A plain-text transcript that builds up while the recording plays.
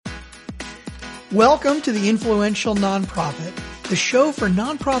Welcome to the Influential Nonprofit, the show for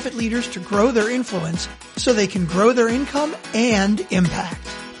nonprofit leaders to grow their influence so they can grow their income and impact.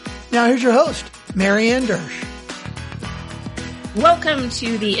 Now here's your host, Marianne Dersch. Welcome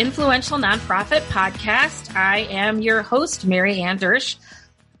to the Influential Nonprofit Podcast. I am your host, Marianne Dersch.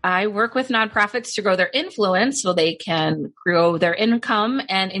 I work with nonprofits to grow their influence so they can grow their income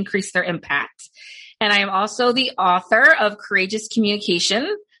and increase their impact. And I am also the author of Courageous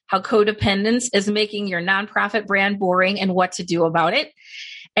Communication, How Codependence is Making Your Nonprofit Brand Boring and What to Do About It.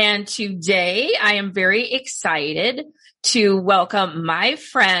 And today I am very excited to welcome my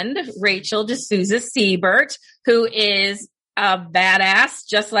friend, Rachel D'Souza Siebert, who is a badass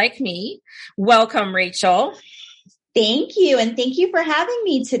just like me. Welcome, Rachel. Thank you. And thank you for having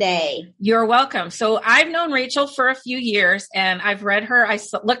me today. You're welcome. So I've known Rachel for a few years and I've read her. I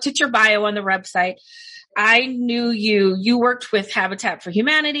looked at your bio on the website. I knew you worked with Habitat for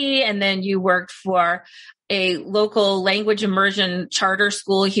Humanity, and then you worked for a local language immersion charter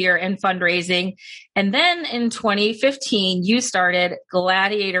school here in fundraising. And then in 2015, you started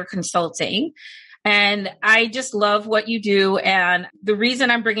Gladiator Consulting. And I just love what you do. And the reason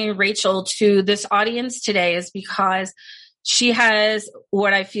I'm bringing Rachel to this audience today is because she has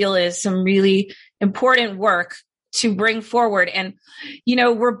what I feel is some really important work to bring forward. And, you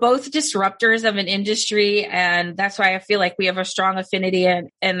know, we're both disruptors of an industry, and that's why I feel like we have a strong affinity.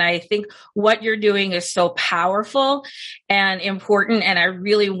 And I think what you're doing is so powerful and important, and I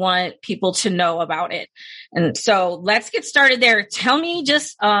really want people to know about it. And so let's get started there. Tell me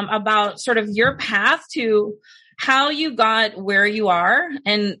just about sort of your path to how you got where you are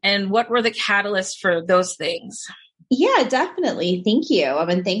and what were the catalysts for those things. Yeah, definitely. Thank you.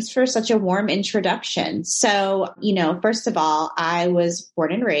 And thanks for such a warm introduction. So, first of all, I was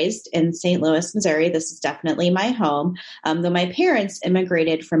born and raised in St. Louis, Missouri. This is definitely my home, though my parents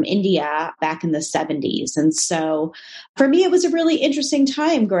immigrated from India back in the 70s. And so for me, it was a really interesting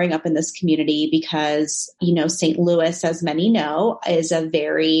time growing up in this community because, St. Louis, as many know, is a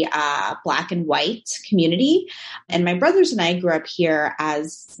very Black and white community. And my brothers and I grew up here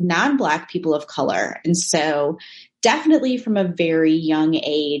as non-Black people of color. And so definitely from a very young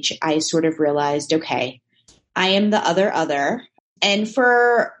age, I sort of realized, okay, I am the other. And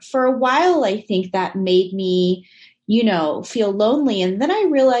for a while, I think that made me, feel lonely. And then I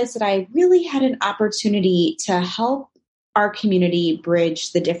realized that I really had an opportunity to help our community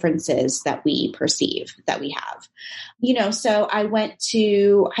bridge the differences that we perceive that we have. So I went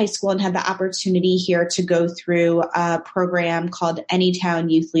to high school and had the opportunity here to go through a program called Anytown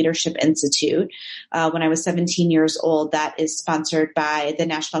Youth Leadership Institute when I was 17 years old that is sponsored by the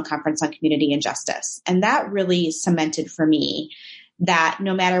National Conference on Community and Justice. And that really cemented for me that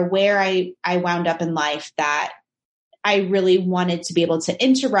no matter where I wound up in life, that I really wanted to be able to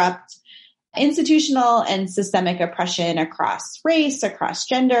interrupt institutional and systemic oppression across race, across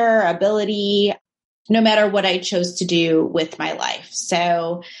gender, ability, no matter what I chose to do with my life.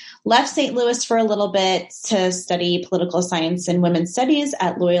 So left St. Louis for a little bit to study political science and women's studies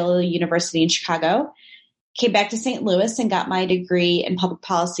at Loyola University in Chicago. Came back to St. Louis and got my degree in public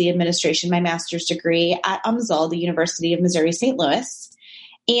policy administration, my master's degree at UMSL, the University of Missouri, St. Louis.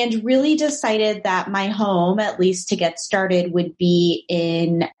 And really decided that my home, at least to get started, would be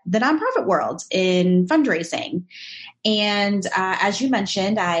in the nonprofit world, in fundraising. And as you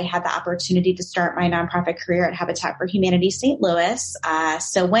mentioned, I had the opportunity to start my nonprofit career at Habitat for Humanity St. Louis.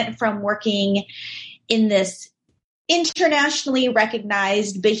 So went from working in this internationally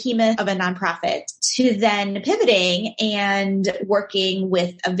recognized behemoth of a nonprofit to then pivoting and working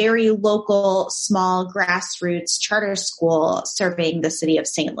with a very local, small grassroots charter school serving the city of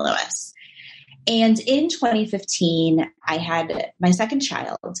St. Louis. And in 2015, I had my second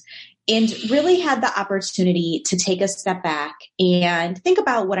child and really had the opportunity to take a step back and think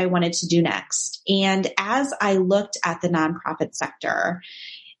about what I wanted to do next. And as I looked at the nonprofit sector,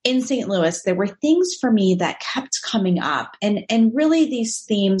 in St. Louis, there were things for me that kept coming up and really these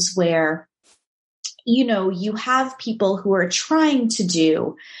themes where, you have people who are trying to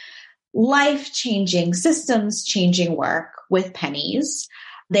do life-changing, systems-changing work with pennies.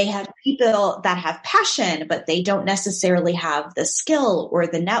 They have people that have passion, but they don't necessarily have the skill or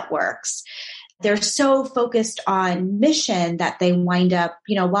the networks. They're so focused on mission that they wind up,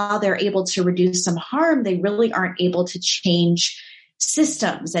 while they're able to reduce some harm, they really aren't able to change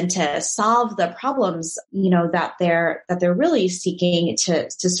systems and to solve the problems, that they're really seeking to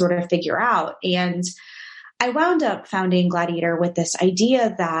sort of figure out. And I wound up founding Gladiator with this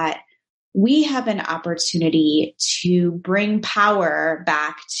idea that we have an opportunity to bring power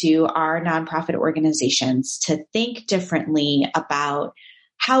back to our nonprofit organizations to think differently about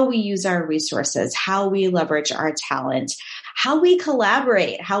how we use our resources, how we leverage our talent, how we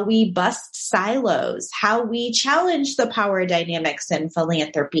collaborate, how we bust silos, how we challenge the power dynamics in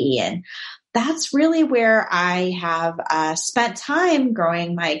philanthropy. And that's really where I have spent time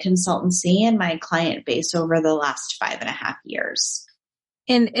growing my consultancy and my client base over the last 5.5 years.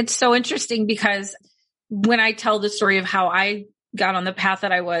 And it's so interesting because when I tell the story of how I got on the path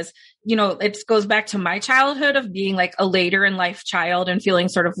that I was, it goes back to my childhood of being like a later in life child and feeling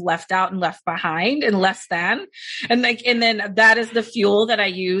sort of left out and left behind and less than. And then that is the fuel that I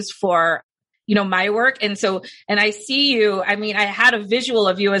use for, my work. And I see you, I had a visual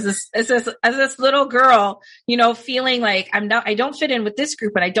of you as this little girl, feeling like I don't fit in with this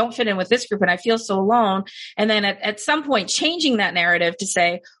group and I don't fit in with this group and I feel so alone. And then at some point changing that narrative to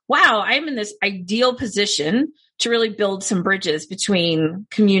say, wow, I'm in this ideal position to really build some bridges between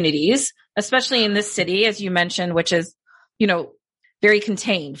communities, especially in this city, as you mentioned, which is, very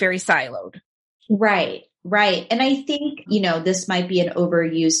contained, very siloed. Right. Right. And I think, this might be an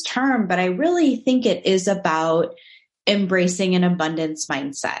overused term, but I really think it is about embracing an abundance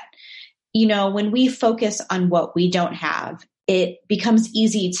mindset. When we focus on what we don't have, it becomes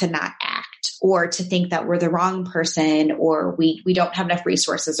easy to not act or to think that we're the wrong person or we don't have enough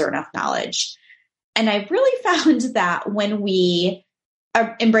resources or enough knowledge. And I've really found that when we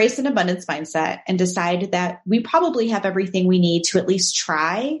embrace an abundance mindset and decide that we probably have everything we need to at least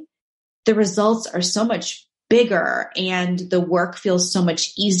try, the results are so much bigger and the work feels so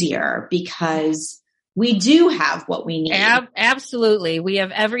much easier because we do have what we need. Absolutely. We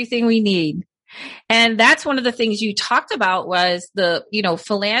have everything we need. And that's one of the things you talked about was the,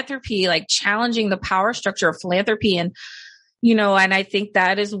 philanthropy, like challenging the power structure of philanthropy. And, and I think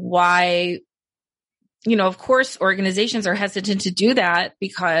that is why, of course, organizations are hesitant to do that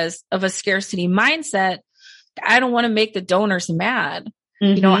because of a scarcity mindset. I don't want to make the donors mad.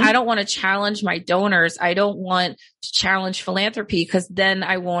 Mm-hmm. I don't want to challenge my donors. I don't want to challenge philanthropy because then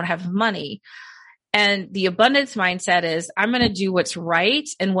I won't have money. And the abundance mindset is I'm going to do what's right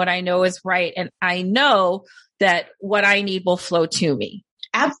and what I know is right. And I know that what I need will flow to me.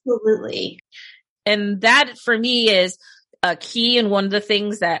 Absolutely. And that for me is a key. And one of the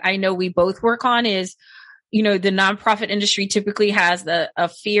things that I know we both work on is, the nonprofit industry typically has a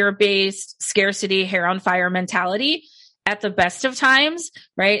fear-based scarcity, hair on fire mentality at the best of times,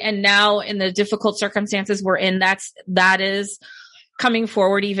 right? And now in the difficult circumstances we're in, that is coming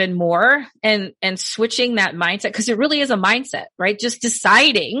forward even more and switching that mindset because it really is a mindset, right? Just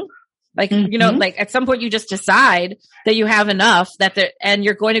deciding like, like at some point you just decide that you have enough and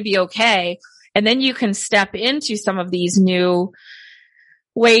you're going to be okay. And then you can step into some of these new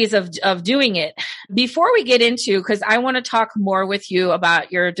ways of doing it. Before we get into, because I want to talk more with you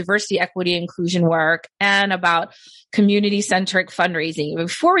about your diversity, equity, inclusion work and about community-centric fundraising.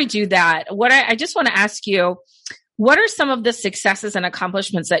 Before we do that, I just want to ask you, what are some of the successes and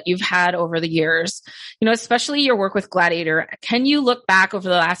accomplishments that you've had over the years? Especially your work with Gladiator. Can you look back over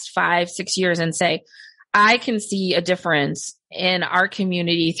the last 5-6 years and say, I can see a difference in our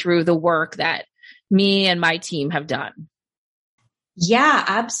community through the work that me and my team have done? Yeah,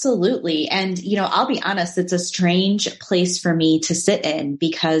 absolutely. And, I'll be honest, it's a strange place for me to sit in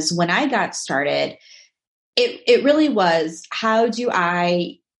because when I got started, it really was, how do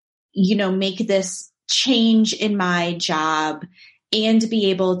I, make this change in my job and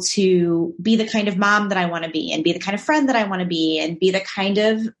be able to be the kind of mom that I want to be and be the kind of friend that I want to be and be the kind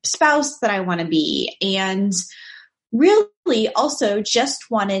of spouse that I want to be. And really also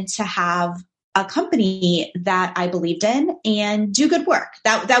just wanted to have a company that I believed in and do good work.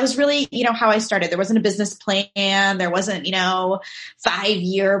 That was really, how I started. There wasn't a business plan. There wasn't,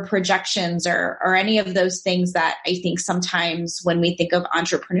 5-year projections or any of those things that I think sometimes when we think of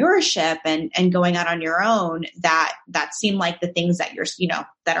entrepreneurship and going out on your own, that seem like the things that you're,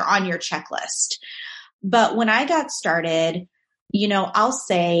 that are on your checklist. But when I got started, I'll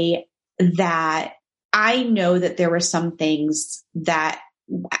say that I know that there were some things that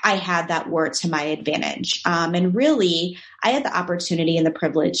I had that were to my advantage. And really, I had the opportunity and the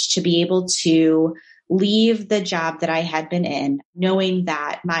privilege to be able to leave the job that I had been in, knowing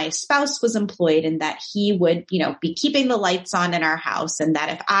that my spouse was employed and that he would, be keeping the lights on in our house. And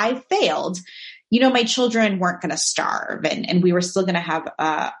that if I failed, my children weren't going to starve and we were still going to have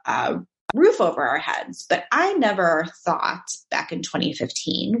a roof over our heads. But I never thought back in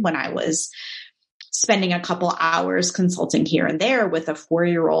 2015 when I was spending a couple hours consulting here and there with a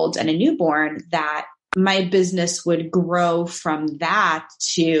 4-year-old and a newborn that my business would grow from that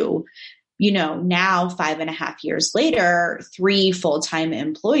to, now 5.5 years later, 3 full-time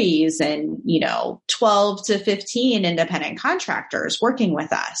employees and, 12 to 15 independent contractors working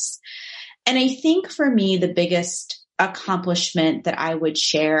with us. And I think for me, the biggest accomplishment that I would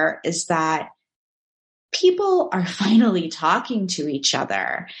share is that people are finally talking to each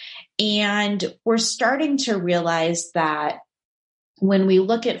other. And we're starting to realize that when we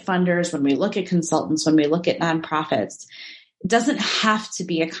look at funders, when we look at consultants, when we look at nonprofits, it doesn't have to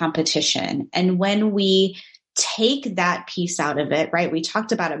be a competition. And when we take that piece out of it, right? We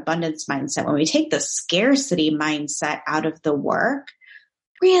talked about abundance mindset. When we take the scarcity mindset out of the work,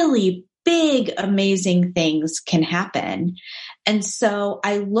 really big, amazing things can happen. And so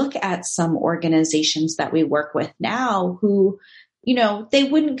I look at some organizations that we work with now who, they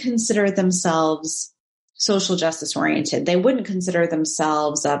wouldn't consider themselves social justice oriented. They wouldn't consider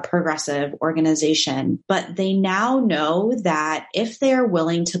themselves a progressive organization, but they now know that if they're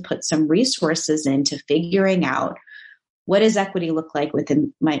willing to put some resources into figuring out what does equity look like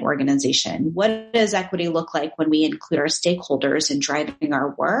within my organization? What does equity look like when we include our stakeholders in driving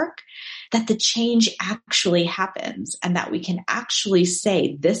our work? That the change actually happens and that we can actually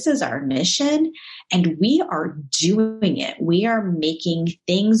say, this is our mission and we are doing it. We are making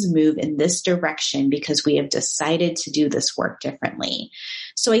things move in this direction because we have decided to do this work differently.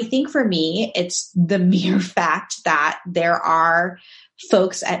 So I think for me, it's the mere fact that there are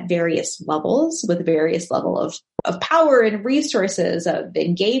folks at various levels with various level of power and resources, of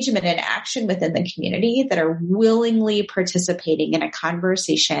engagement and action within the community that are willingly participating in a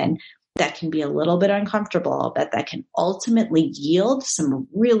conversation that can be a little bit uncomfortable, but that can ultimately yield some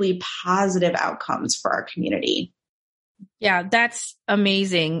really positive outcomes for our community. Yeah, that's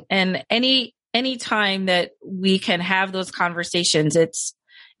amazing. And any time that we can have those conversations, it's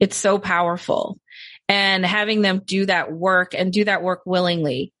so powerful. And having them do that work and do that work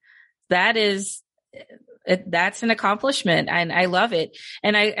willingly, that's an accomplishment. And I love it.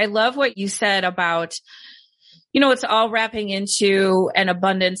 And I love what you said about, it's all wrapping into an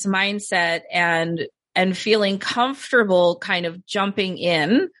abundance mindset and feeling comfortable kind of jumping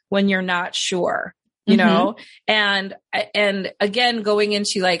in when you're not sure, and again, going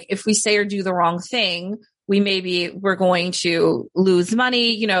into like, if we say or do the wrong thing, we're going to lose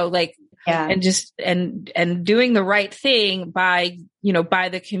money, and just, and doing the right thing by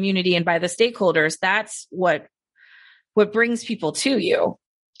the community and by the stakeholders. That's what brings people to you.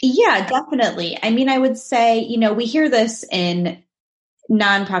 Yeah, definitely. I mean, I would say, we hear this in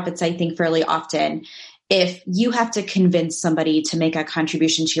nonprofits, I think, fairly often. If you have to convince somebody to make a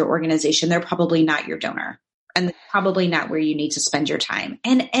contribution to your organization, they're probably not your donor. And probably not where you need to spend your time.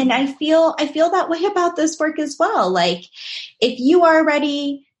 And I feel that way about this work as well. Like, if you are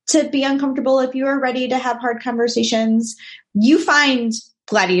ready to be uncomfortable, if you are ready to have hard conversations, you find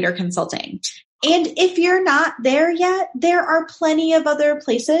Gladiator Consulting. And if you're not there yet, there are plenty of other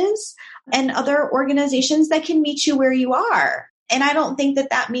places and other organizations that can meet you where you are. And I don't think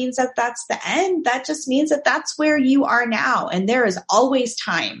that means that that's the end. That just means that that's where you are now. And there is always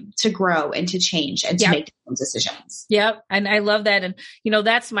time to grow and to change and to make different decisions. Yep. And I love that. And,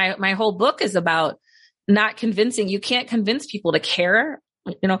 that's my whole book is about not convincing. You can't convince people to care.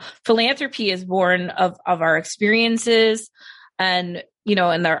 Philanthropy is born of our experiences, and,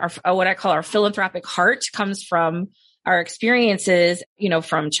 and our what I call our philanthropic heart comes from our experiences,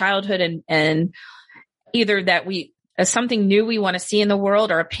 from childhood and either that something new we want to see in the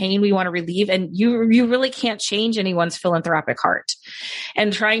world or a pain we want to relieve. And you really can't change anyone's philanthropic heart.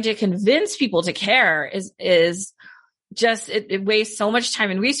 And trying to convince people to care is just, it wastes so much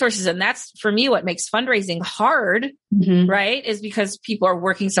time and resources. And that's, for me, what makes fundraising hard, right? Is because people are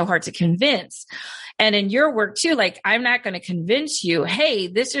working so hard to convince. And in your work too, like, I'm not going to convince you,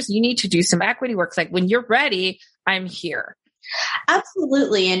 hey, you need to do some equity work. Like, when you're ready, I'm here.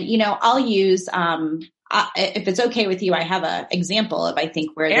 Absolutely. And, I'll use, if it's okay with you, I have an example of, I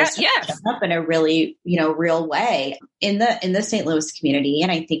think, where this comes up in a really, real way in the St. Louis community. And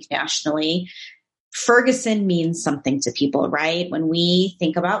I think nationally, Ferguson means something to people, right? When we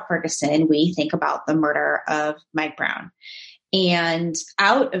think about Ferguson, we think about the murder of Mike Brown. And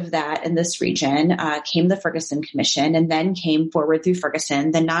out of that, in this region, came the Ferguson Commission, and then came Forward Through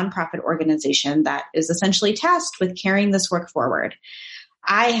Ferguson, the nonprofit organization that is essentially tasked with carrying this work forward.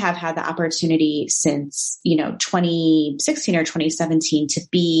 I have had the opportunity since, 2016 or 2017 to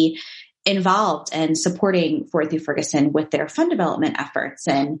be involved and supporting Forward Through Ferguson with their fund development efforts.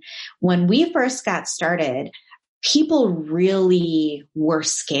 And when we first got started, people really were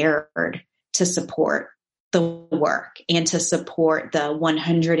scared to support the work and to support the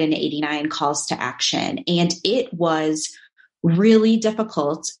 189 calls to action. And it was really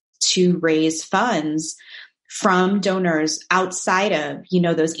difficult to raise funds from donors outside of,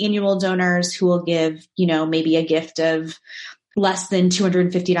 those annual donors who will give, maybe a gift of less than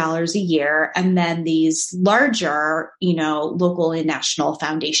 $250 a year. And then these larger, local and national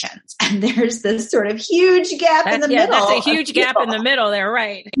foundations. And there's this sort of huge gap in the middle. That's a huge gap in the middle there,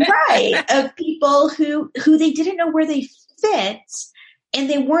 right? Right. Of people who they didn't know where they fit and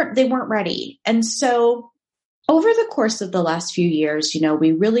they weren't ready. And so over the course of the last few years,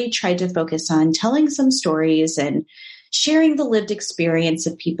 we really tried to focus on telling some stories and sharing the lived experience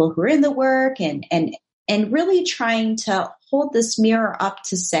of people who are in the work and really trying to hold this mirror up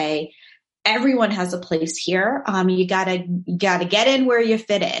to say, everyone has a place here. You gotta get in where you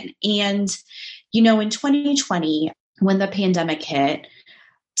fit in. And, in 2020, when the pandemic hit,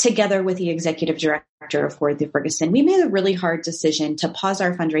 together with the executive director of Ford Through Ferguson, we made a really hard decision to pause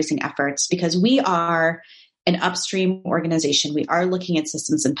our fundraising efforts because we are an upstream organization. We are looking at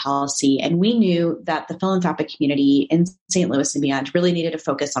systems and policy, and we knew that the philanthropic community in St. Louis and beyond really needed to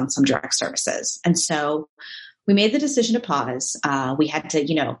focus on some direct services. And so we made the decision to pause. We had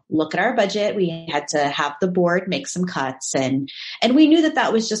to, look at our budget. We had to have the board make some cuts, and we knew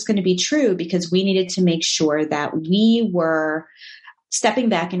that was just going to be true because we needed to make sure that we were stepping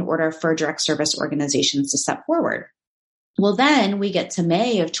back in order for direct service organizations to step forward. Well, then we get to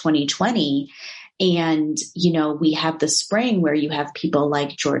May of 2020. And, we have the spring where you have people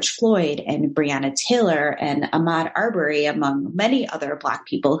like George Floyd and Breonna Taylor and Ahmaud Arbery, among many other Black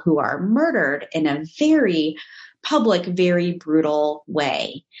people who are murdered in a very public, very brutal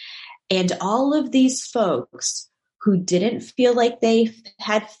way. And all of these folks who didn't feel like they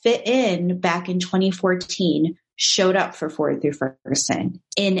had fit in back in 2014 showed up for Ford Through Ferguson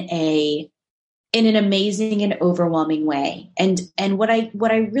in an amazing and overwhelming way. And what I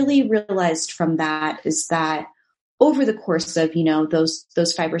really realized from that is that over the course of,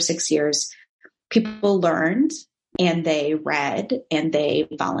 those 5 or 6 years, people learned and they read and they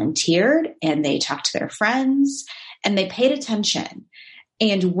volunteered and they talked to their friends and they paid attention.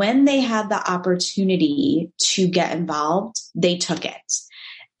 And when they had the opportunity to get involved, they took it.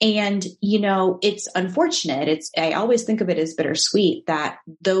 And, it's unfortunate. I always think of it as bittersweet that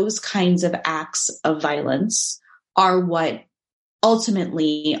those kinds of acts of violence are what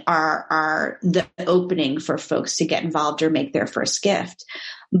ultimately are the opening for folks to get involved or make their first gift.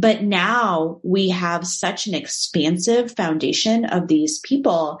 But now we have such an expansive foundation of these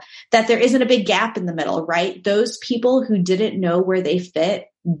people that there isn't a big gap in the middle, right? Those people who didn't know where they fit,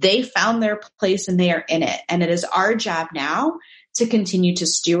 they found their place and they are in it. And it is our job now to continue to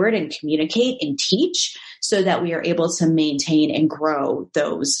steward and communicate and teach so that we are able to maintain and grow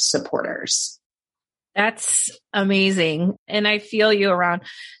those supporters. That's amazing. And I feel you around.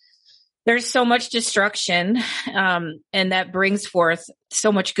 There's so much destruction, and that brings forth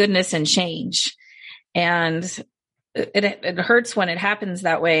so much goodness and change. And it hurts when it happens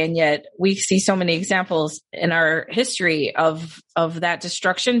that way. And yet we see so many examples in our history of that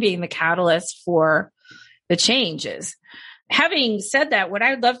destruction being the catalyst for the changes. Having said that, what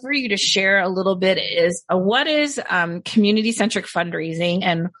I'd love for you to share a little bit is what is community-centric fundraising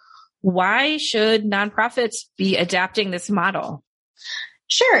and why should nonprofits be adapting this model?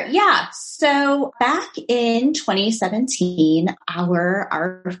 Sure. Yeah. So back in 2017,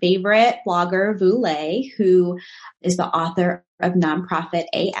 our favorite blogger, Vu Le, who is the author of Nonprofit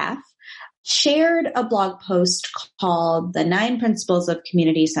AF, shared a blog post called The 9 Principles of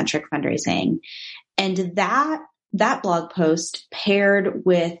Community-Centric Fundraising. And that blog post paired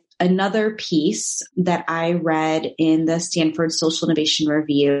with another piece that I read in the Stanford Social Innovation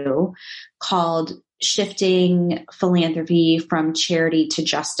Review called Shifting Philanthropy from Charity to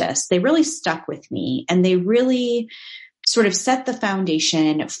Justice. They really stuck with me, and they really sort of set the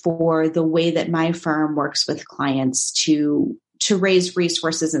foundation for the way that my firm works with clients to raise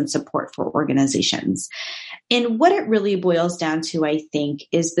resources and support for organizations. And what it really boils down to, I think,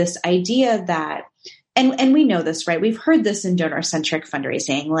 is this idea that and we know this, right? We've heard this in donor-centric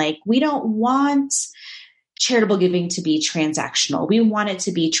fundraising. Like, we don't want charitable giving to be transactional. We want it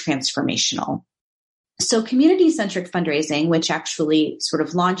to be transformational. So community-centric fundraising, which actually sort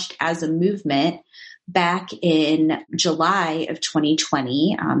of launched as a movement back in July of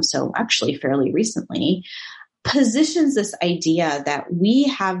 2020, so actually fairly recently, positions this idea that we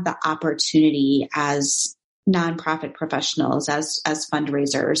have the opportunity as nonprofit professionals, as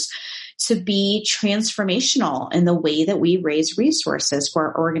fundraisers, to be transformational in the way that we raise resources for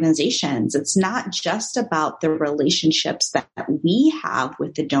our organizations. It's not just about the relationships that we have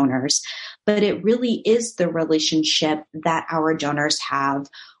with the donors, but it really is the relationship that our donors have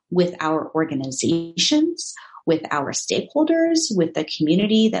with our organizations, with our stakeholders, with the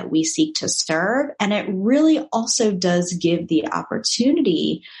community that we seek to serve. And it really also does give the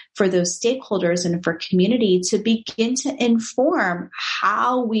opportunity for those stakeholders and for community to begin to inform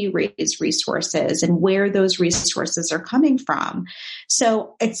how we raise resources and where those resources are coming from.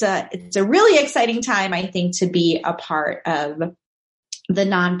 So it's a really exciting time, I think, to be a part of the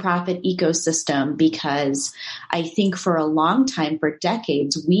nonprofit ecosystem, because I think for a long time, for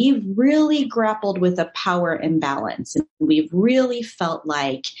decades, we've really grappled with a power imbalance. And we've really felt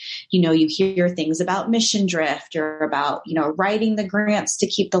like, you hear things about mission drift or about, writing the grants to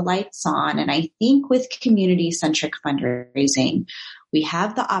keep the lights on. And I think with community-centric fundraising, we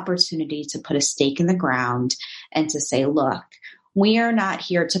have the opportunity to put a stake in the ground and to say, look, we are not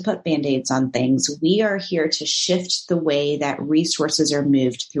here to put Band-Aids on things. We are here to shift the way that resources are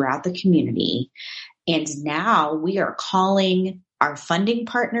moved throughout the community. And now we are calling our funding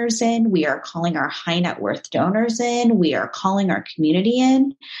partners in. We are calling our high net worth donors in. We are calling our community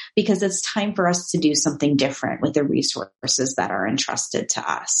in, because it's time for us to do something different with the resources that are entrusted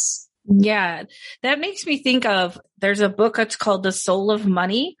to us. Yeah, that makes me think of, there's a book that's called The Soul of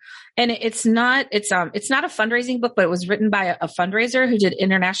Money. And it's not a fundraising book, but it was written by a fundraiser who did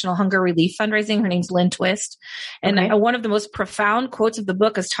international hunger relief fundraising. Her name's Lynn Twist. And one of the most profound quotes of the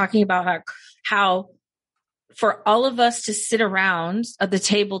book is talking about how for all of us to sit around at the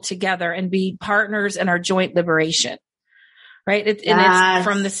table together and be partners in our joint liberation, right? And it's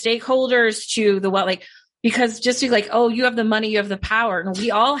from the stakeholders to the because just like, oh, you have the money, you have the power. And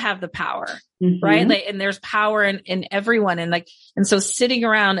we all have the power, right? And there's power in everyone. And so sitting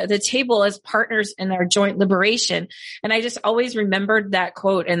around at the table as partners in our joint liberation. And I just always remembered that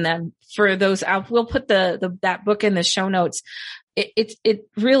quote. And then for those out, we'll put that book in the show notes. It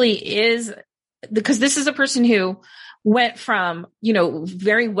really is, because this is a person who went from,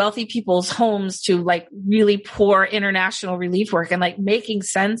 very wealthy people's homes to really poor international relief work, and making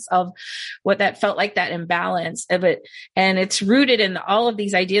sense of what that felt like, that imbalance of it. And it's rooted in all of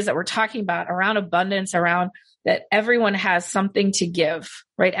these ideas that we're talking about around abundance, around that everyone has something to give,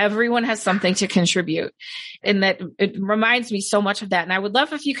 right? Everyone has something to contribute. And that it reminds me so much of that. And I would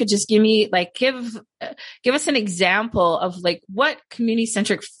love if you could just give me give us an example of what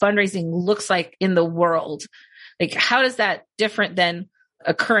community-centric fundraising looks like in the world. How is that different than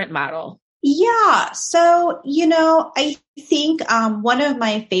a current model? Yeah. So, I think one of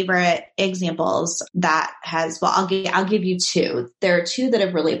my favorite examples that I'll give you two. There are two that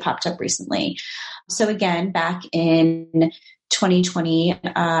have really popped up recently. So again, back in 2020,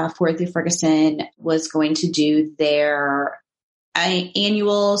 Forthy Ferguson was going to do their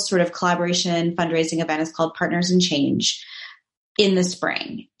annual sort of collaboration fundraising event. It's called Partners in Change, in the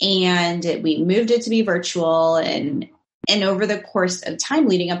spring. And we moved it to be virtual. And over the course of time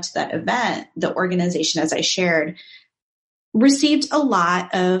leading up to that event, the organization, as I shared, received a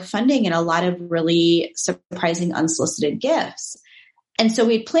lot of funding and a lot of really surprising unsolicited gifts. And so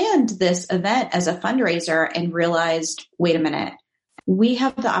we planned this event as a fundraiser and realized, wait a minute, we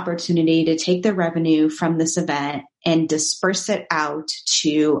have the opportunity to take the revenue from this event and disperse it out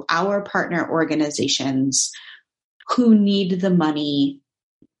to our partner organizations who need the money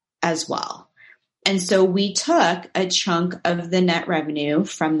as well. And so we took a chunk of the net revenue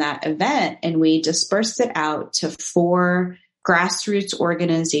from that event and we dispersed it out to 4 grassroots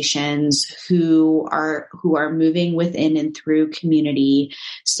organizations who are moving within and through community,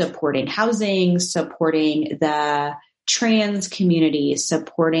 supporting housing, supporting the trans community,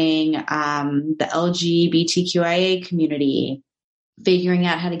 supporting the LGBTQIA community, figuring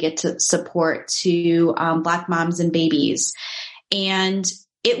out how to get to support to Black moms and babies. And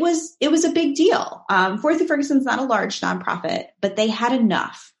it was a big deal. Forthy Ferguson's not a large nonprofit, but they had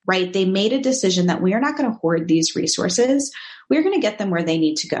enough, right? They made a decision that we are not going to hoard these resources. We're going to get them where they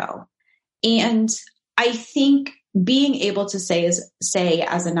need to go. And I think being able to say as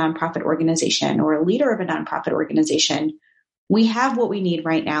a nonprofit organization or a leader of a nonprofit organization, we have what we need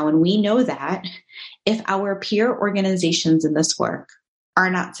right now. And we know that if our peer organizations in this work are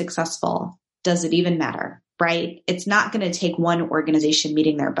not successful, does it even matter, right? It's not going to take one organization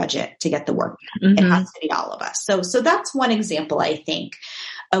meeting their budget to get the work. Mm-hmm. It has to be all of us. So that's one example, I think,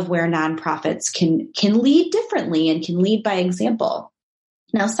 of where nonprofits can lead differently and can lead by example.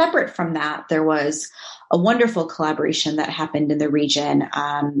 Now, separate from that, there was a wonderful collaboration that happened in the region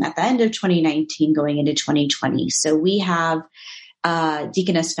at the end of 2019 going into 2020. So we have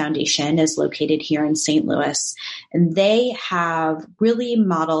Deaconess Foundation is located here in St. Louis, and they have really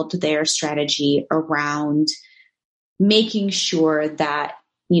modeled their strategy around making sure that,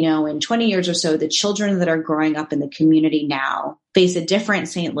 in 20 years or so, the children that are growing up in the community now face a different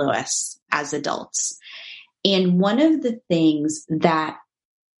St. Louis as adults. And one of the things that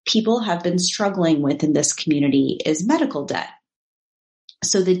people have been struggling with in this community is medical debt.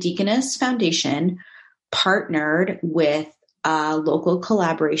 So the Deaconess Foundation partnered with a local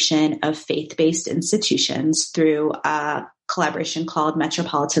collaboration of faith-based institutions through a collaboration called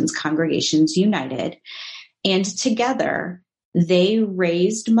Metropolitans Congregations United. And together, they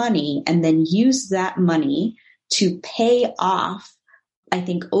raised money and then used that money to pay off, I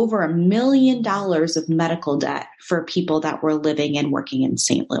think, over $1 million of medical debt for people that were living and working in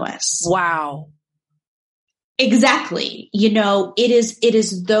St. Louis. Wow. Exactly. It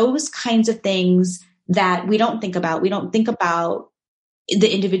is those kinds of things that we don't think about. We don't think about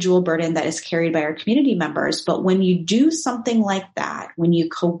the individual burden that is carried by our community members. But when you do something like that, when you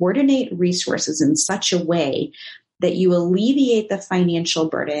coordinate resources in such a way that you alleviate the financial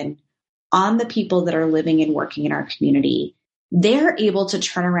burden on the people that are living and working in our community, they're able to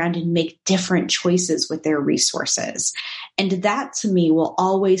turn around and make different choices with their resources. And that to me will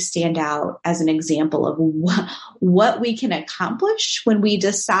always stand out as an example of what we can accomplish when we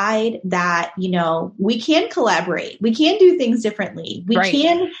decide that, we can collaborate. We can do things differently. We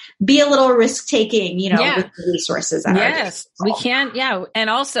can be a little risk taking, with the resources. Yes, we can. Yeah. And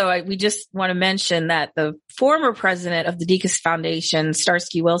also we just want to mention that the former president of the Deaconess Foundation,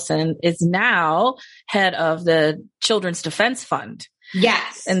 Starsky Wilson, is now head of the Children's Defense Fund.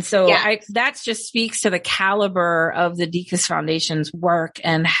 Yes. And so that just speaks to the caliber of the Deaconess Foundation's work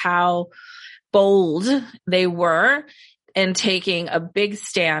and how bold they were in taking a big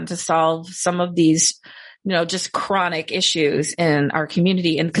stand to solve some of these, just chronic issues in our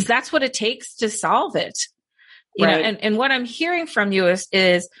community. And because that's what it takes to solve it. You know, and what I'm hearing from you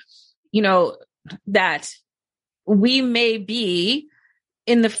is, that we may be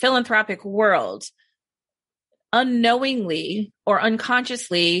in the philanthropic world unknowingly or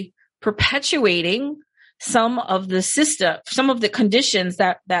unconsciously perpetuating some of the system, some of the conditions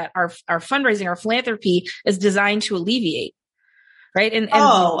that our fundraising, our philanthropy is designed to alleviate. Right. And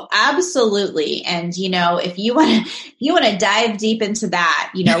absolutely. And, if you want to dive deep into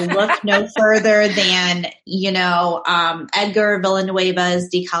that, look no further than, Edgar Villanueva's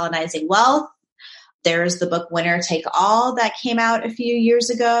Decolonizing Wealth. There's the book Winner Take All that came out a few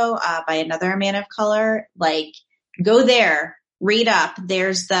years ago by another man of color. Go there, read up.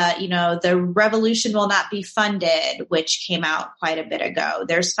 There's the Revolution Will Not Be Funded, which came out quite a bit ago.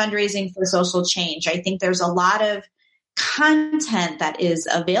 There's Fundraising for Social Change. I think there's a lot of content that is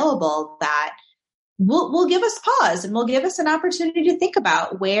available that will give us pause and will give us an opportunity to think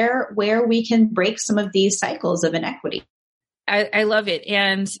about where we can break some of these cycles of inequity. I love it.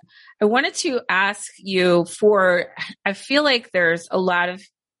 And I wanted to ask you I feel like there's a lot of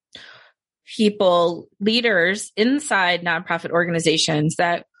people, leaders inside nonprofit organizations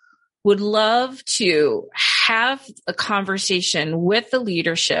that would love to have a conversation with the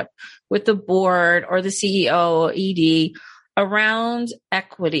leadership, with the board or the CEO, ED around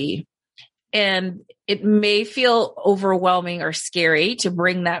equity. And it may feel overwhelming or scary to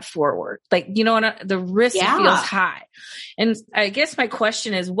bring that forward. The risk feels high. And I guess my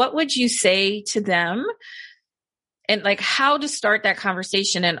question is, what would you say to them? And how to start that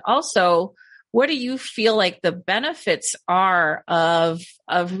conversation? And also, what do you feel like the benefits are of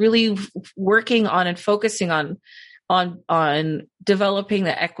really working on and focusing on developing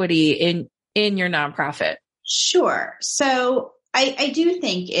the equity in your nonprofit? Sure. So I do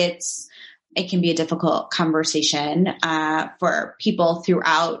think it can be a difficult conversation for people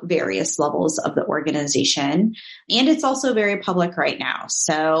throughout various levels of the organization. And it's also very public right now.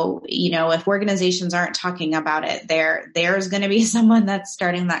 So, if organizations aren't talking about it, there's going to be someone that's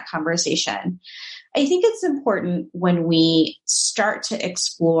starting that conversation. I think it's important when we start to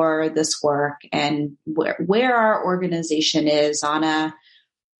explore this work and where our organization is on a,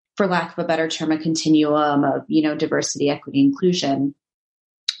 for lack of a better term, a continuum of, diversity, equity, inclusion.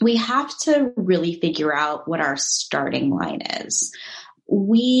 We have to really figure out what our starting line is.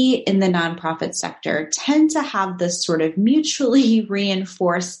 We in the nonprofit sector tend to have this sort of mutually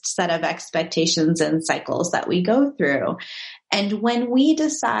reinforced set of expectations and cycles that we go through. And when we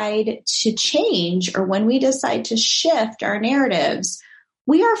decide to change or when we decide to shift our narratives,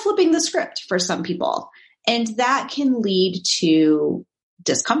 we are flipping the script for some people. And that can lead to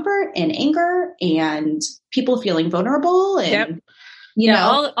discomfort and anger and people feeling vulnerable and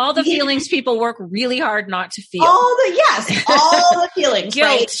all the feelings people work really hard not to feel. All the feelings. Guilt,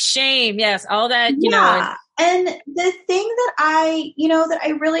 right? Shame, yes, all that, And the thing that I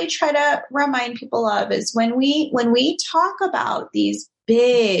really try to remind people of is when we talk about these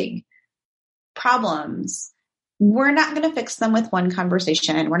big problems, we're not going to fix them with one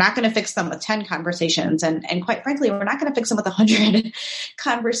conversation. We're not going to fix them with 10 conversations. And quite frankly, we're not going to fix them with 100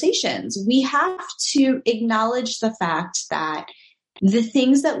 conversations. We have to acknowledge the fact that the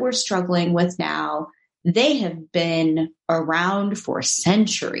things that we're struggling with now, they have been around for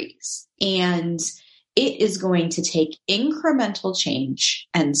centuries. And it is going to take incremental change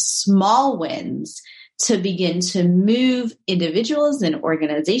and small wins to begin to move individuals and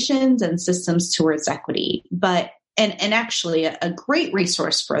organizations and systems towards equity. But, and actually a great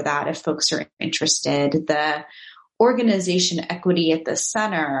resource for that, if folks are interested, the organization Equity at the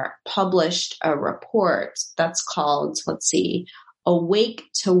Center published a report that's called, Awake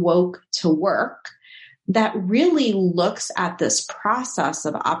to Woke to Work, that really looks at this process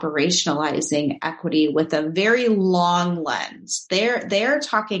of operationalizing equity with a very long lens. They're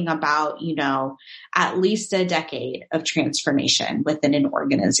talking about, at least a decade of transformation within an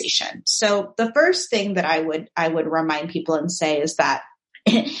organization. So the first thing that I would remind people and say is that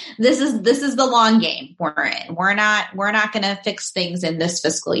this is the long game we're in. We're not going to fix things in this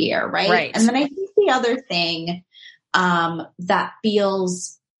fiscal year, right? And then I think the other thing that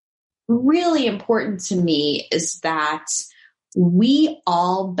feels really important to me is that we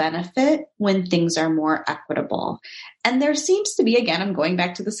all benefit when things are more equitable. And there seems to be, again, I'm going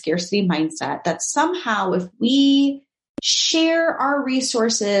back to the scarcity mindset, that somehow if we share our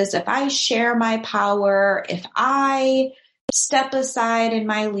resources, if I share my power, if I step aside in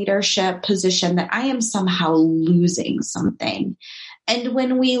my leadership position, that I am somehow losing something. And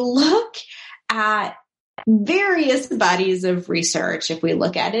when we look at various bodies of research, if we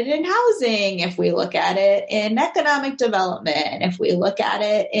look at it in housing, if we look at it in economic development, if we look at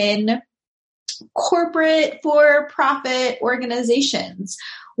it in corporate for-profit organizations,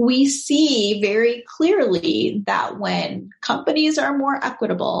 we see very clearly that when companies are more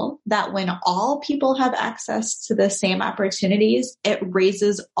equitable, that when all people have access to the same opportunities, it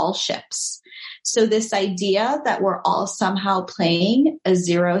raises all ships. So this idea that we're all somehow playing a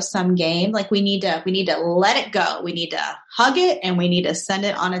zero-sum game, like we need to let it go. We need to hug it and we need to send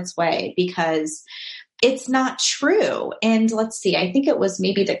it on its way, because it's not true. And let's see, I think it was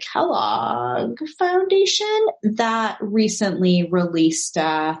maybe the Kellogg Foundation that recently released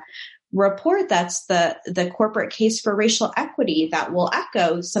a report that's the corporate case for racial equity that will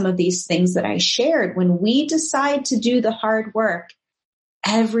echo some of these things that I shared. When we decide to do the hard work,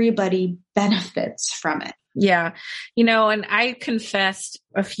 everybody benefits from it. Yeah. And I confessed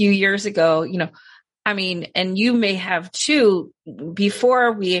a few years ago, and you may have too,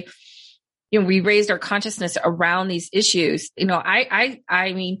 before we raised our consciousness around these issues.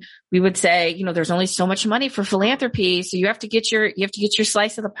 I mean, we would say, there's only so much money for philanthropy. So you have to get your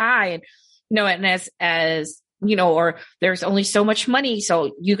slice of the pie. And, or there's only so much money.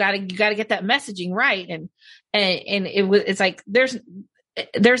 So you gotta get that messaging right. And it's like, there's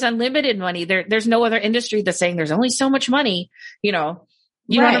unlimited money. There's no other industry that's saying there's only so much money, You know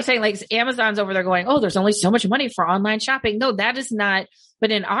what I'm saying? Like Amazon's over there going, oh, there's only so much money for online shopping. No, that is not. But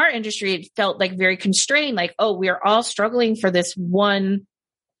in our industry, it felt like very constrained. Like, oh, we are all struggling for this one,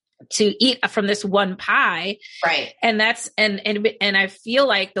 to eat from this one pie. Right. And that's, and I feel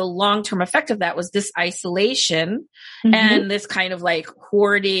like the long-term effect of that was this isolation and this kind of like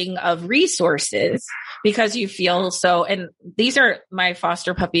hoarding of resources, because you feel so, and these are my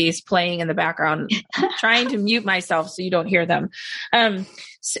foster puppies playing in the background, trying to mute myself so you don't hear them. And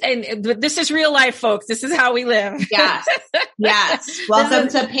this is real life, folks. This is how we live. Yes. Yes. Welcome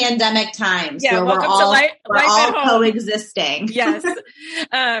to pandemic times. Yeah. Where we're all coexisting. Yes.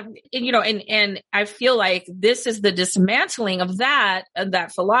 And I feel like this is the dismantling of that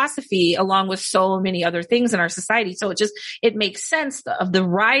philosophy, along with so many other things in our society. So it makes sense of the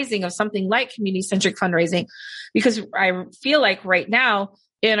rising of something like community-centric fundraising, because I feel like right now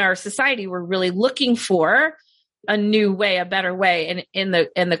in our society, we're really looking for a new way, a better way. And in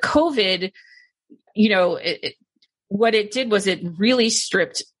the COVID, what it did was it really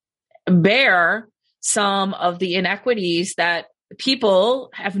stripped bare some of the inequities that people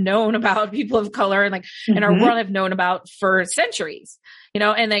have known about, people of color and in our world have known about for centuries, and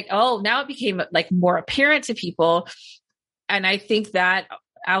now it became more apparent to people. And I think that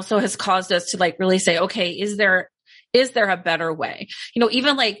also has caused us to really say, okay, is there a better way?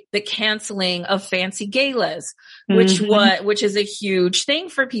 Even the canceling of fancy galas, which is a huge thing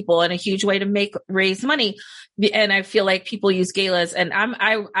for people and a huge way to raise money. And I feel like people use galas, and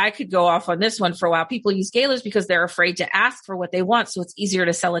I could go off on this one for a while. People use galas because they're afraid to ask for what they want. So it's easier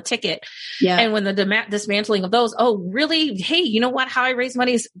to sell a ticket. Yeah. And when the dismantling of those, oh, really? Hey, you know what? How I raise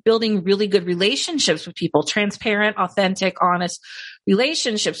money is building really good relationships with people, transparent, authentic, honest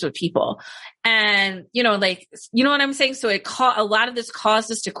relationships with people. And, like, you know what I'm saying? So a lot of this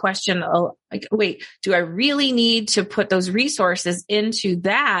caused us to question, like, wait, do I really need to put those resources into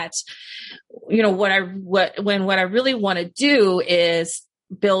that? What I really want to do is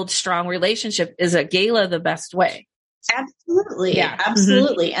build strong relationship. Is a gala the best way? Absolutely. Yeah.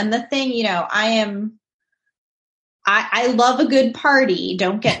 Absolutely. And the thing, I love a good party.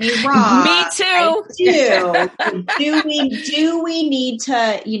 Don't get me wrong. Me too. I do. do we need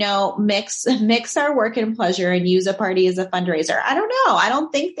to, mix our work and pleasure and use a party as a fundraiser? I don't know. I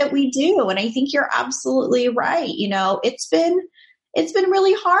don't think that we do. And I think you're absolutely right. It's been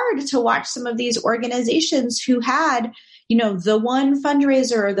really hard to watch some of these organizations who had, the one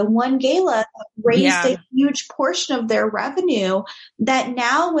fundraiser or the one gala raised a huge portion of their revenue, that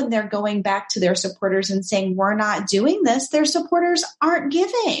now when they're going back to their supporters and saying, we're not doing this, their supporters aren't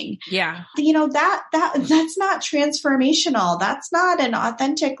giving. Yeah. That's not transformational. That's not an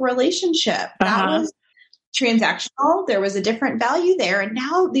authentic relationship. That was transactional. There was a different value there. And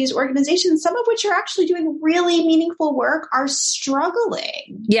now these organizations, some of which are actually doing really meaningful work, are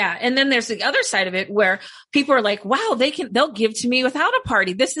struggling. Yeah. And then there's the other side of it where people are like, wow, they'll give to me without a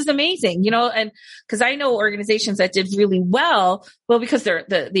party. This is amazing. And because I know organizations that did really well, because they're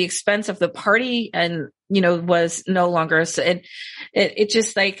the expense of the party and, was no longer, and it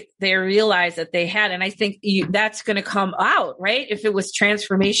just like they realized that they had, and I think that's going to come out, right? If it was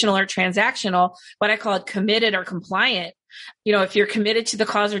transformational or transactional, what I call it committed or compliant, if you're committed to the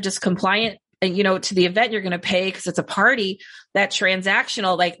cause or just compliant, and, to the event you're going to pay because it's a party, that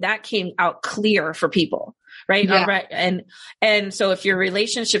transactional, like that came out clear for people. Right. Yeah. Right. And so if your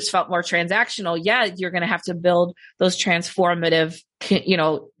relationships felt more transactional, you're going to have to build those transformative,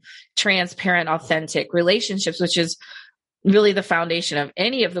 transparent, authentic relationships, which is really the foundation of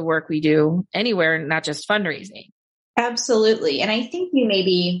any of the work we do anywhere, not just fundraising. Absolutely. And I think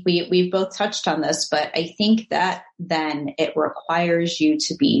we've both touched on this, but I think that then it requires you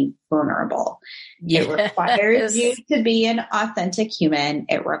to be vulnerable. Yes. It requires you to be an authentic human.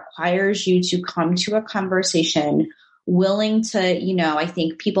 It requires you to come to a conversation willing to, I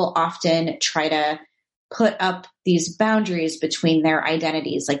think people often try to put up these boundaries between their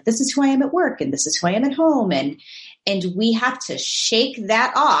identities. Like, this is who I am at work and this is who I am at home. And we have to shake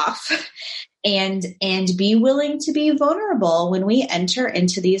that off and be willing to be vulnerable when we enter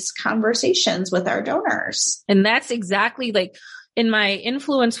into these conversations with our donors. And that's exactly like in my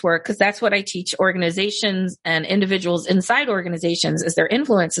influence work, because that's what I teach organizations and individuals inside organizations is their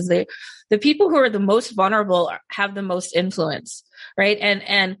influence. Is the people who are the most vulnerable have the most influence, right?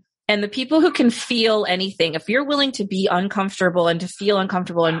 And the people who can feel anything, if you're willing to be uncomfortable and to feel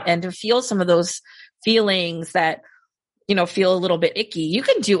uncomfortable and to feel some of those feelings that, feel a little bit icky, you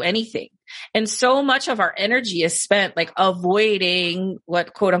can do anything. And so much of our energy is spent like avoiding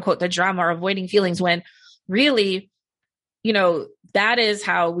what quote unquote the drama or avoiding feelings, when really, that is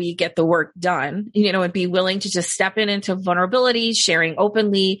how we get the work done, and be willing to just step into vulnerability, sharing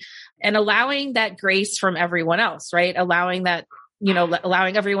openly and allowing that grace from everyone else, right? Allowing that,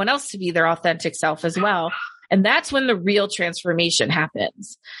 allowing everyone else to be their authentic self as well. And that's when the real transformation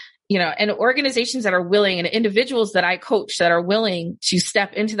happens. And organizations that are willing and individuals that I coach that are willing to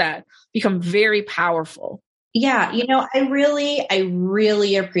step into that become very powerful. Yeah. I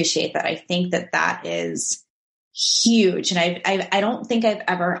really appreciate that. I think that is huge. And I don't think I've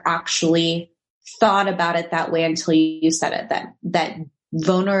ever actually thought about it that way until you said it, that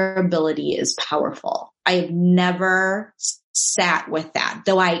vulnerability is powerful. I've never sat with that,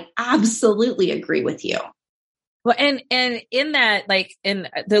 though I absolutely agree with you. Well, and in that, like, in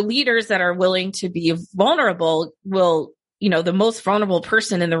the leaders that are willing to be vulnerable will, the most vulnerable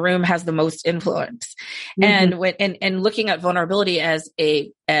person in the room has the most influence. Mm-hmm. And looking at vulnerability as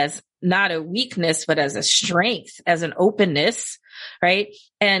not a weakness, but as a strength, as an openness, right?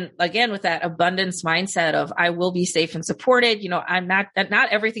 And again, with that abundance mindset of I will be safe and supported, I'm not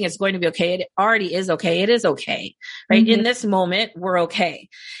everything is going to be okay. It already is okay. It is okay, right? Mm-hmm. In this moment, we're okay.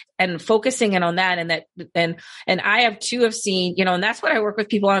 And focusing in on that and I have seen, and that's what I work with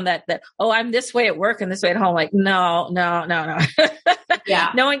people on that, oh, I'm this way at work and this way at home. Like, no.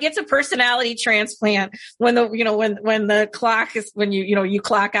 Yeah. No one gets a personality transplant when the clock is, when you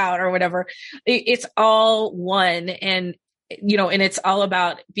clock out or whatever. It's all one. And it's all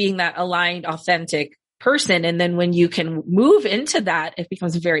about being that aligned, authentic person. And then when you can move into that, it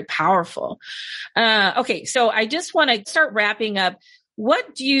becomes very powerful. Okay. So I just want to start wrapping up.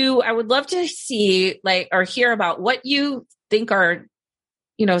 I would love to see, like, or hear about what you think are,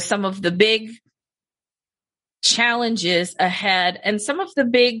 some of the big challenges ahead and some of the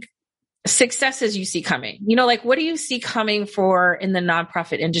big successes you see coming? Like what do you see coming for in the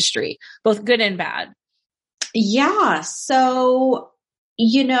nonprofit industry, both good and bad? Yeah. So,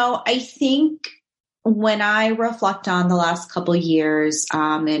 I think when I reflect on the last couple of years,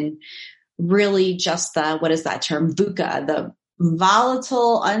 and really just what is that term? VUCA, the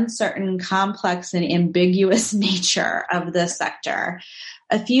volatile, uncertain, complex, and ambiguous nature of the sector,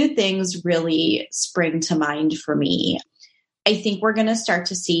 a few things really spring to mind for me. I think we're going to start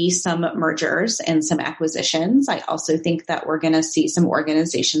to see some mergers and some acquisitions. I also think that we're going to see some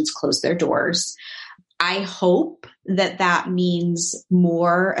organizations close their doors. I hope that means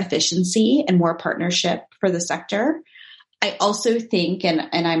more efficiency and more partnership for the sector. I also think, and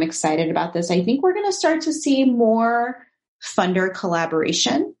I'm excited about this, I think we're going to start to see more funder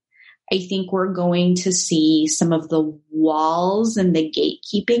collaboration. I think we're going to see some of the walls and the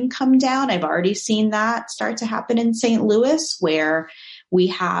gatekeeping come down. I've already seen that start to happen in St. Louis, where we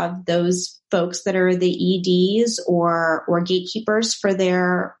have those folks that are the EDs or gatekeepers for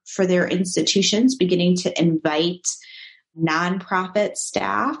their institutions beginning to invite nonprofit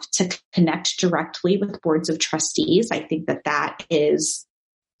staff to connect directly with boards of trustees. I think that is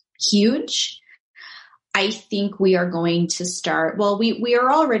huge. I think we are going to start, we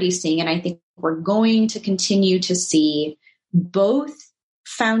are already seeing, and I think we're going to continue to see both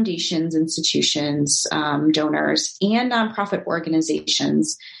foundations, institutions, donors, and nonprofit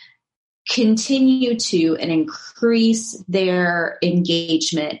organizations continue to and increase their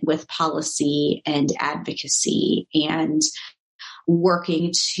engagement with policy and advocacy and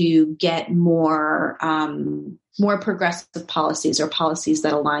working to get more progressive policies or policies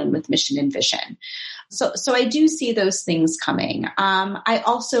that align with mission and vision. So I do see those things coming. I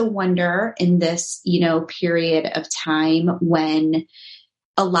also wonder in this, period of time when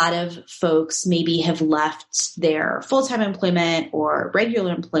a lot of folks maybe have left their full-time employment or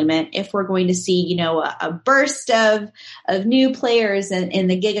regular employment, if we're going to see, a burst of new players in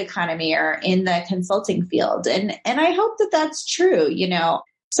the gig economy or in the consulting field. And I hope that that's true.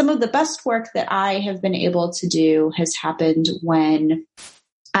 Some of the best work that I have been able to do has happened when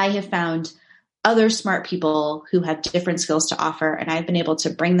I have found other smart people who have different skills to offer, and I've been able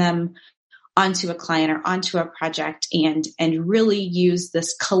to bring them onto a client or onto a project and really use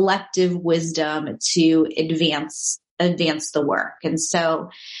this collective wisdom to advance the work. And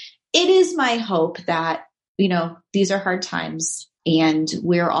so it is my hope that, these are hard times and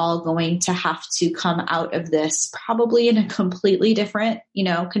we're all going to have to come out of this probably in a completely different,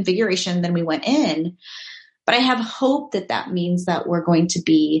 configuration than we went in. But I have hope that means that we're going to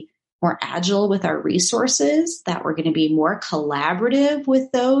be more agile with our resources, that we're going to be more collaborative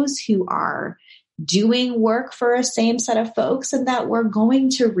with those who are doing work for a same set of folks, and that we're going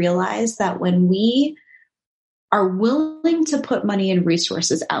to realize that when we are willing to put money and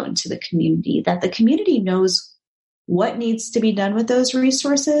resources out into the community, that the community knows what needs to be done with those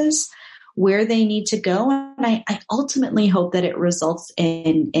resources, where they need to go. And I ultimately hope that it results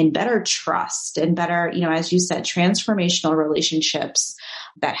in better trust and better, as you said, transformational relationships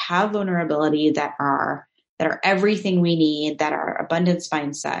that have vulnerability, that are everything we need, that are abundance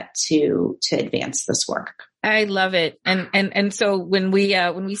mindset to advance this work. I love it. And so when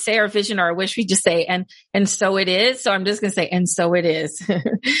we say our vision or our wish, we just say, and so it is. So I'm just going to say, and so it is.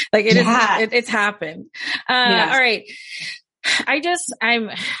 Like it is, it's happened. Yes. All right.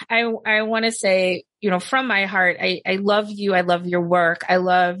 I want to say, from my heart, I love you. I love your work. I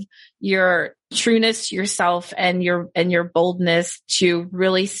love your trueness to yourself and your boldness to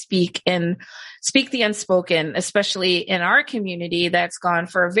really speak the unspoken, especially in our community that's gone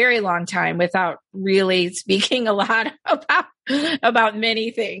for a very long time without really speaking a lot about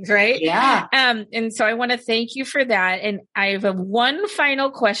many things, right? Yeah. And so I want to thank you for that. And I have one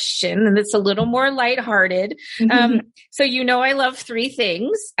final question, and it's a little more lighthearted. So I love three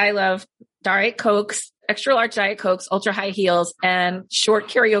things. I love Diet Cokes, extra large Diet Cokes, ultra high heels, and short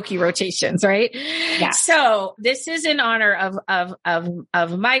karaoke rotations, right? Yeah. So this is in honor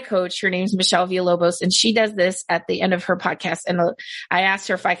of my coach. Her name's Michelle Villalobos, and she does this at the end of her podcast. And I asked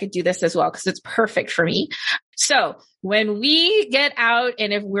her if I could do this as well, because it's perfect for me. So when we get out,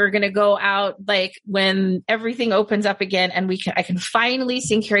 and if we're going to go out, like when everything opens up again and I can finally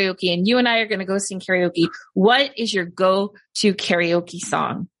sing karaoke, and you and I are going to go sing karaoke, what is your go-to karaoke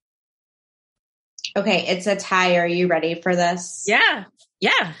song? Okay, it's a tie. Are you ready for this? Yeah.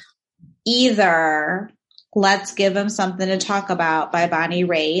 Either Let's Give 'Em Something to Talk About by Bonnie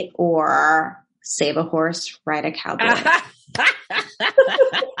Raitt or Save a Horse, Ride a Cowboy.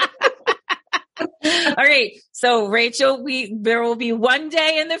 All right. So Rachel, there will be one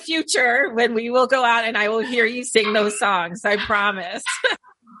day in the future when we will go out and I will hear you sing those songs. I promise.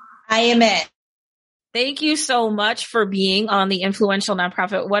 I am it. Thank you so much for being on the Influential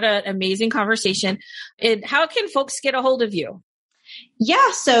Nonprofit. What an amazing conversation. How can folks get a hold of you?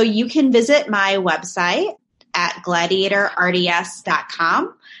 Yeah, so you can visit my website at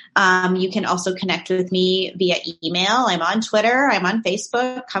gladiatorrds.com. You can also connect with me via email. I'm on Twitter. I'm on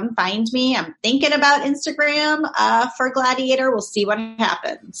Facebook. Come find me. I'm thinking about Instagram for Gladiator. We'll see what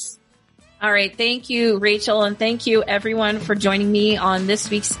happens. All right. Thank you, Rachel. And thank you, everyone, for joining me on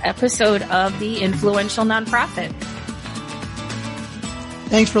this week's episode of The Influential Nonprofit.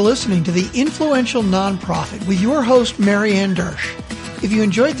 Thanks for listening to The Influential Nonprofit with your host, Marianne Dersch. If you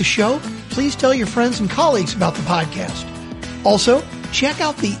enjoyed the show, please tell your friends and colleagues about the podcast. Also, check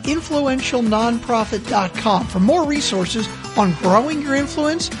out theinfluentialnonprofit.com for more resources on growing your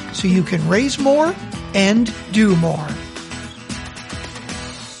influence so you can raise more and do more.